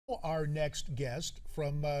Our next guest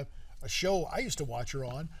from a show I used to watch her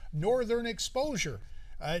on, Northern Exposure.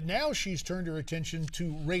 Now she's turned her attention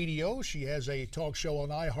to radio. She has a talk show on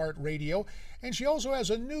iHeartRadio, and she also has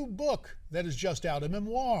a new book that is just out, a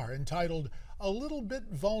memoir entitled A Little Bit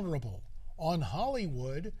Vulnerable on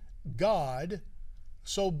Hollywood, God,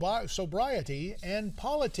 Sobriety, and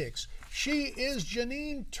Politics. She is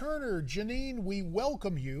Janine Turner. Janine, we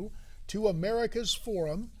welcome you to America's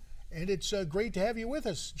Forum, and it's great to have you with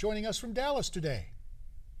us, joining us from Dallas today.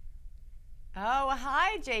 Oh,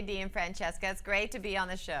 hi, JD and Francesca. It's great to be on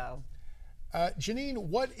the show. Janine,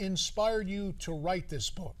 what inspired you to write this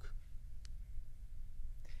book?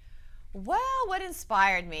 Well, what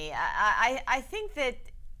inspired me? I think that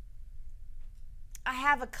I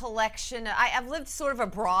have a collection. I've lived sort of a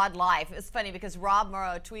broad life. It's funny because Rob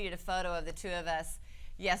Morrow tweeted a photo of the two of us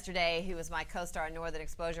yesterday, who was my co-star in Northern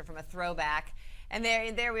Exposure, from a throwback. And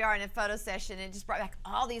there we are in a photo session, and it just brought back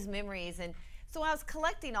all these memories. And so I was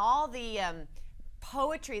collecting all the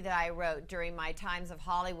poetry that I wrote during my times of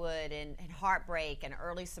Hollywood and heartbreak and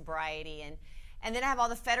early sobriety. And then I have all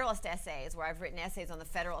the Federalist essays, where I've written essays on the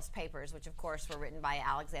Federalist Papers, which of course were written by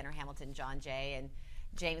Alexander Hamilton, John Jay, and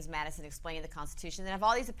James Madison, explaining the Constitution. Then I have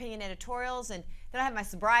all these opinion editorials, and then I have my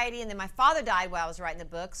sobriety, and then my father died while I was writing the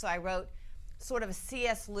book, so I wrote sort of a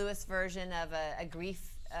C.S. Lewis version of a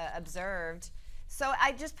grief observed. So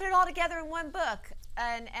I just put it all together in one book.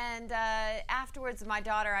 And afterwards, my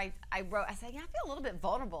daughter, I said, yeah, I feel a little bit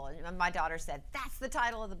vulnerable. And my daughter said, that's the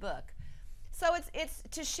title of the book. So it's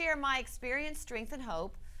to share my experience, strength, and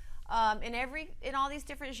hope in all these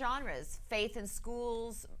different genres. Faith in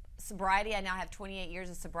schools, sobriety. I now have 28 years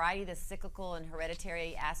of sobriety, the cyclical and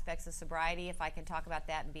hereditary aspects of sobriety, if I can talk about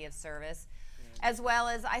that and be of service. As well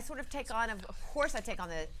as I sort of take on, of course I take on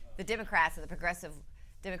the Democrats and the progressive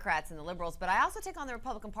Democrats and the liberals, but I also take on the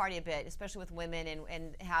Republican Party a bit, especially with women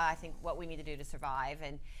and how I think what we need to do to survive.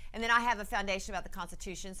 And then I have a foundation about the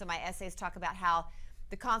Constitution, so my essays talk about how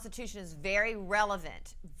the Constitution is very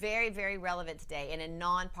relevant, very, very relevant today in a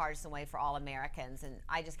nonpartisan way for all Americans, and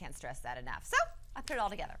I just can't stress that enough. So I put it all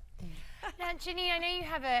together. Now, Janine, I know you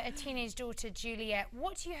have a teenage daughter, Juliet.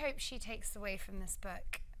 What do you hope she takes away from this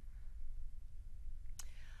book?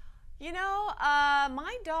 You know,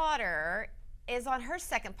 my daughter is on her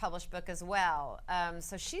second published book as well.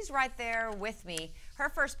 So she's right there with me. Her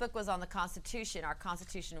first book was on the Constitution, Our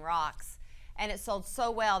Constitution Rocks, and it sold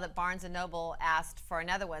so well that Barnes & Noble asked for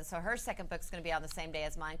another one. So her second book's going to be on the same day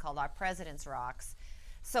as mine, called Our President's Rocks.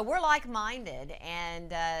 So we're like-minded,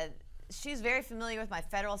 and she's very familiar with my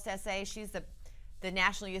Federalist essay. She's the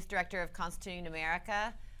National Youth Director of Constituting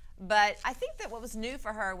America. But I think that what was new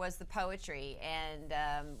for her was the poetry. And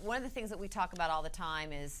one of the things that we talk about all the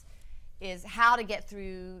time is how to get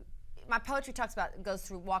through. My poetry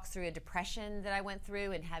walks through a depression that I went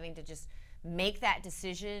through, and having to just make that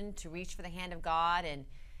decision to reach for the hand of God and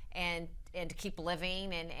to keep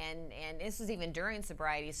living, and this was even during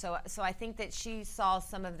sobriety. So I think that she saw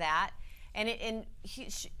some of that, and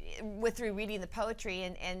through reading the poetry,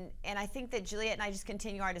 and I think that Juliet and I just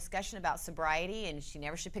continue our discussion about sobriety, and she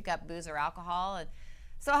never should pick up booze or alcohol. And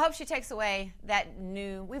so I hope she takes away that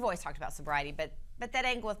new. We've always talked about sobriety, but that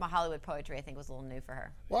angle with my Hollywood poetry, I think, was a little new for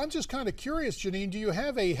her. Well, I'm just kind of curious, Janine, do you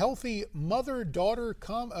have a healthy mother-daughter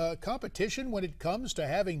competition when it comes to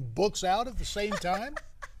having books out at the same time?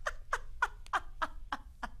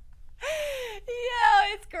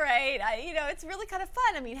 Yeah, it's great. It's really kind of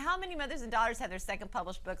fun. I mean, how many mothers and daughters have their second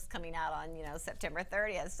published books coming out on, September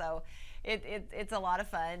 30th? So it's a lot of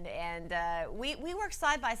fun. And we work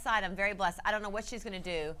side by side. I'm very blessed. I don't know what she's going to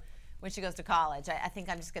do when she goes to college. I think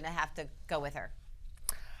I'm just going to have to go with her.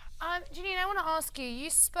 Janine, I want to ask you,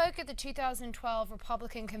 you spoke at the 2012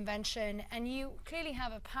 Republican Convention, and you clearly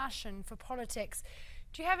have a passion for politics.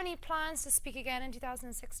 Do you have any plans to speak again in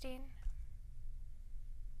 2016?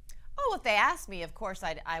 Oh, if they asked me, of course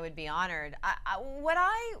I would be honored. What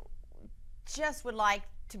I just would like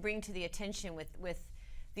to bring to the attention with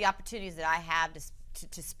the opportunities that I have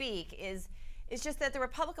to speak is just that the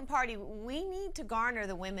Republican Party, we need to garner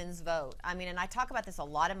the women's vote. I mean, and I talk about this a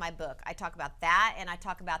lot in my book. I talk about that, and I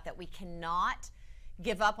talk about that we cannot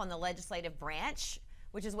give up on the legislative branch,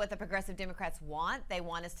 which is what the progressive Democrats want. They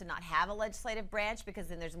want us to not have a legislative branch, because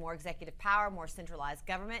then there's more executive power, more centralized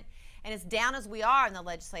government. And as down as we are in the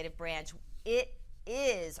legislative branch, it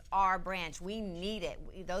is our branch. We need it.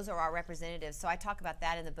 Those are our representatives. So I talk about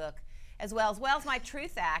that in the book, as well as my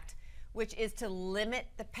Truth Act, which is to limit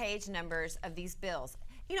the page numbers of these bills.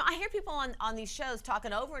 You know, I hear people on these shows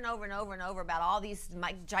talking over and over and over and over about all these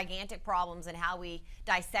gigantic problems and how we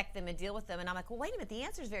dissect them and deal with them. And I'm like, well, wait a minute, the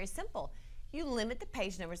answer is very simple. you limit the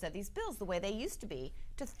page numbers of these bills the way they used to be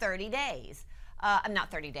to 30 days. Not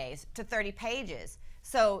 30 days, to 30 pages.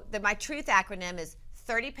 So my TRUTH acronym is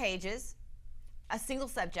 30 pages, a single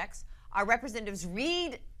subject. Our representatives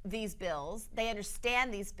read these bills, they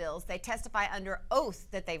understand these bills, they testify under oath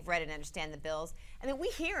that they've read and understand the bills, and then we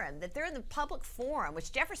hear them, that they're in the public forum,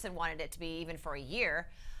 which Jefferson wanted it to be even for a year,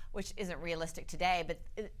 which isn't realistic today, but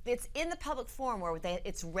it's in the public forum where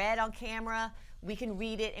it's read on camera, we can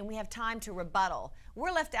read it, and we have time to rebuttal.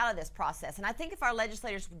 We're left out of this process, and I think if our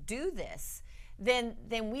legislators do this, then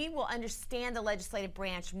we will understand the legislative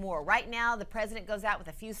branch more. Right now, the president goes out with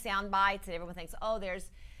a few sound bites, and everyone thinks, oh,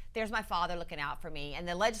 there's my father looking out for me. And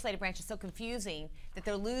the legislative branch is so confusing that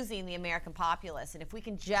they're losing the American populace. And if we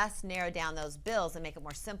can just narrow down those bills and make it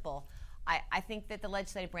more simple, I think that the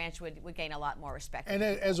legislative branch would gain a lot more respect. And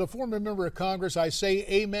as a former member of Congress, I say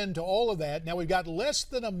amen to all of that. Now, we've got less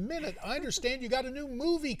than a minute. I understand you got a new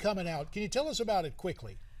movie coming out. Can you tell us about it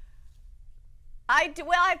quickly?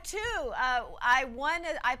 Well, I have two.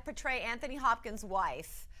 I portray Anthony Hopkins'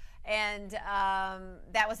 wife. And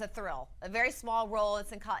that was a thrill. A very small role.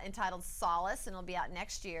 It's entitled Solace, and it'll be out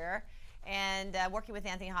next year. And working with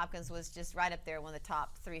Anthony Hopkins was just right up there, one of the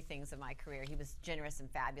top 3 things of my career. He was generous and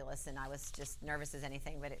fabulous, and I was just nervous as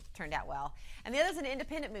anything, but it turned out well. And the other is an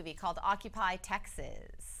independent movie called Occupy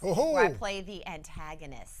Texas, where I play the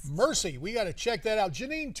antagonist. Mercy, we got to check that out.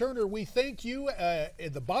 Janine Turner, we thank you.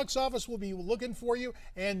 The box office will be looking for you.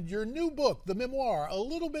 And your new book, the memoir, A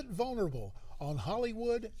Little Bit Vulnerable, on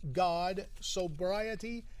Hollywood, God,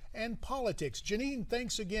 sobriety, and politics. Janine,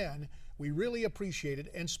 thanks again. We really appreciate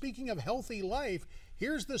it. And speaking of healthy life,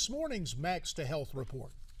 here's this morning's Max to Health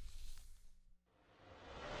report.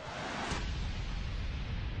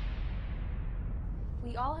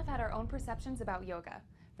 We all have had our own perceptions about yoga.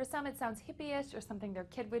 For some, it sounds hippie-ish or something their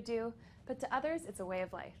kid would do, but to others, it's a way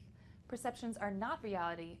of life. Perceptions are not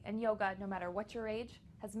reality, and yoga, no matter what your age,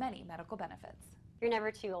 has many medical benefits. You're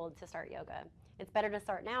never too old to start yoga. It's better to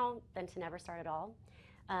start now than to never start at all.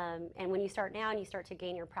 And when you start now and you start to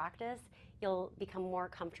gain your practice, you'll become more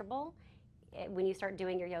comfortable when you start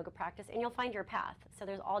doing your yoga practice, and you'll find your path. So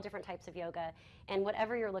there's all different types of yoga, and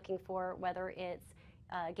whatever you're looking for, whether it's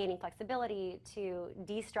gaining flexibility to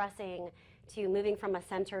de-stressing to moving from a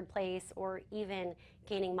centered place or even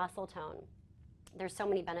gaining muscle tone, there's so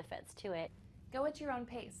many benefits to it. Go at your own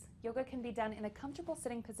pace. Yoga can be done in a comfortable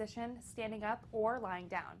sitting position, standing up, or lying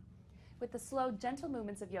down. With the slow, gentle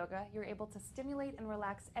movements of yoga, you're able to stimulate and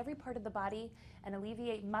relax every part of the body and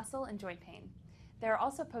alleviate muscle and joint pain. There are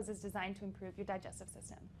also poses designed to improve your digestive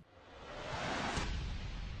system.